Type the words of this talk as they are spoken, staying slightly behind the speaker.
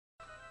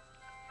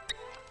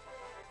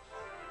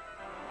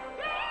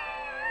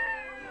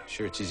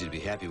Sure, it's easy to be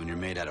happy when you're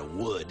made out of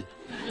wood.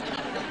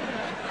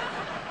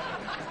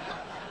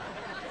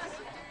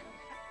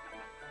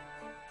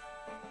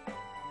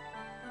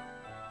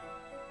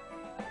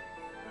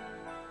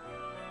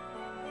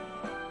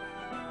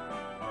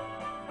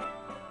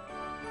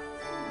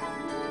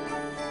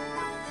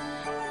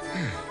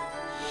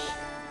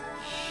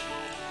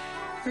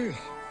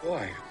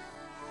 Boy.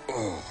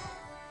 Oh,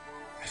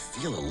 I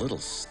feel a little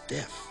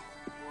stiff.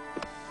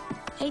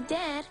 Hey,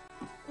 Dad,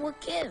 what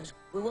gives?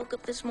 We woke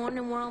up this morning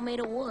and we're all made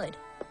of wood.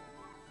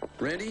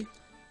 Randy,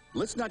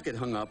 let's not get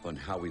hung up on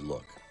how we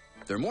look.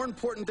 There are more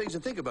important things to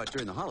think about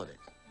during the holidays.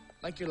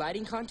 Like your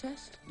lighting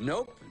contest?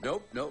 Nope.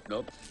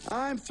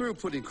 I'm through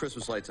putting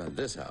Christmas lights on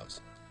this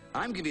house.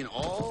 I'm giving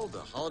all the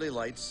holiday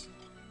lights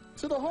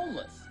to the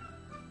homeless.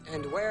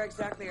 And where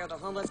exactly are the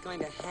homeless going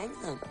to hang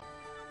them?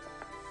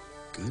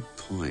 Good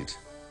point.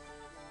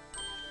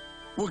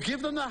 We'll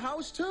give them the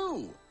house,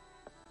 too.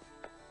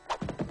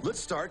 Let's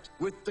start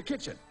with the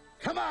kitchen.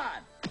 Come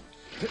on!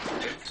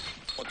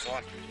 What's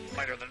on?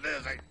 Lighter than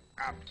this.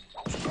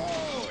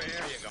 Oh,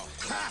 there you go.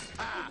 Ha,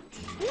 ha.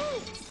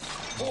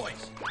 Woo!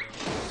 Boys,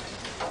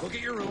 go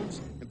get your rooms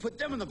and put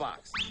them in the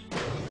box.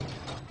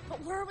 But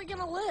where are we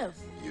gonna live?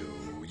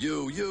 You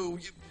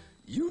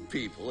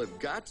people have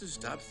got to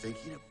stop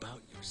thinking about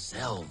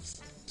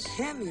yourselves.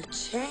 Tim, you've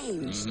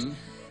changed. Mm-hmm.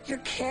 You're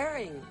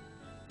caring,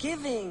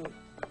 giving,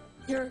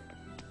 you're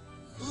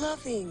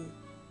loving.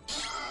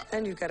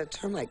 And you've got a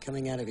termite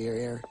coming out of your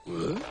ear.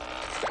 What?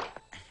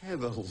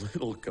 Have a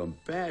little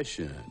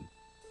compassion.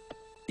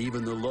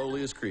 Even the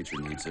lowliest creature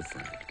needs a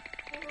friend.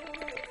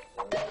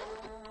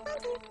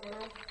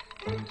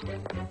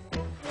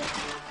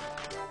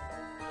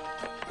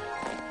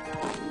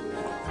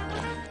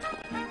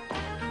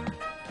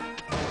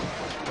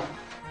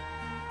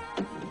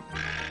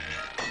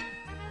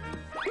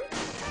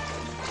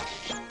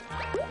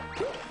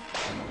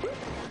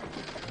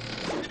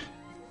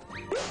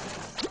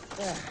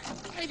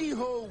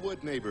 Heidi-ho,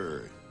 wood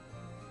neighbor.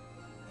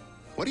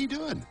 What are you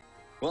doing?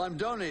 Well, I'm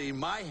donating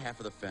my half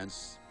of the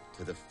fence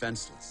to the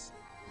fenceless.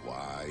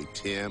 Why,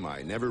 Tim,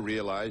 I never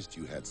realized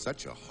you had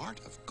such a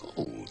heart of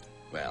gold.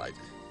 Well, it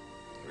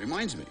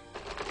reminds me.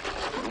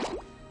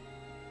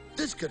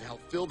 This could help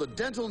fill the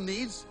dental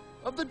needs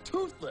of the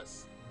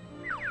toothless.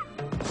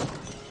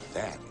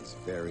 That is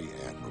very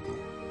admirable.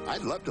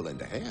 I'd love to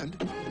lend a hand.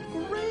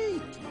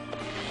 Great!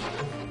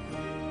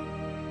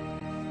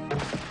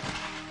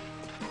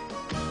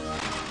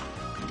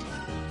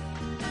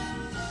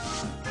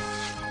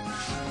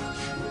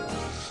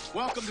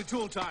 Welcome to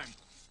Tool Time.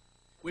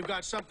 We've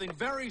got something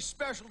very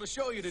special to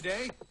show you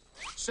today.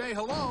 Say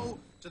hello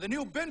to the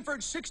new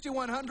Binford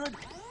 6100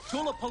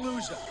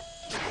 Tulipalooza.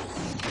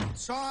 It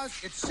saws,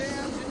 it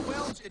sands, it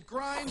welds, it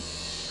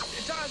grinds.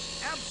 It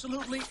does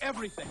absolutely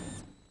everything.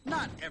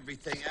 Not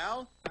everything,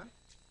 Al. Huh?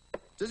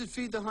 Does it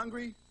feed the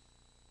hungry?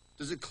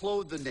 Does it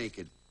clothe the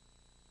naked?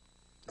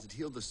 Does it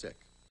heal the sick?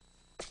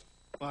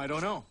 Well, I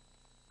don't know.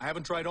 I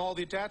haven't tried all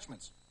the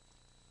attachments.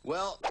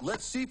 Well,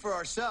 let's see for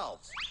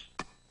ourselves.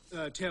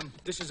 Tim,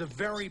 this is a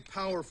very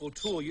powerful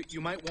tool. You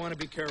might want to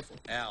be careful.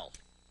 Al,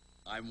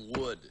 I'm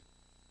wood.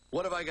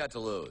 What have I got to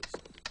lose?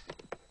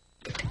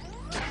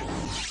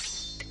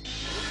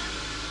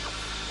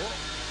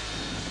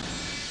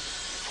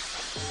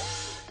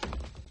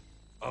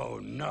 Oh,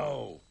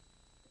 no.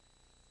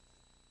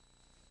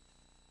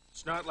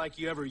 It's not like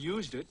you ever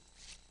used it.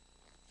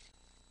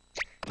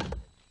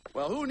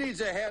 Well, who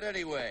needs a head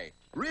anyway?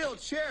 Real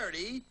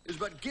charity is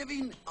but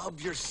giving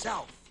of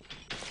yourself.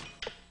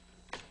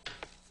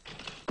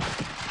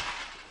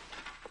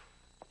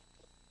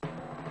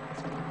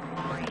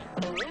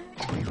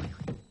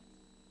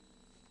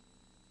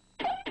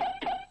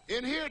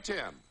 In here,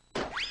 Tim.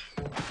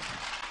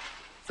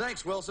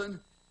 Thanks, Wilson.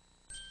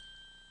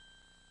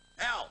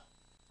 Al,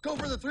 go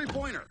for the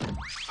three-pointer.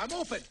 I'm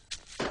open.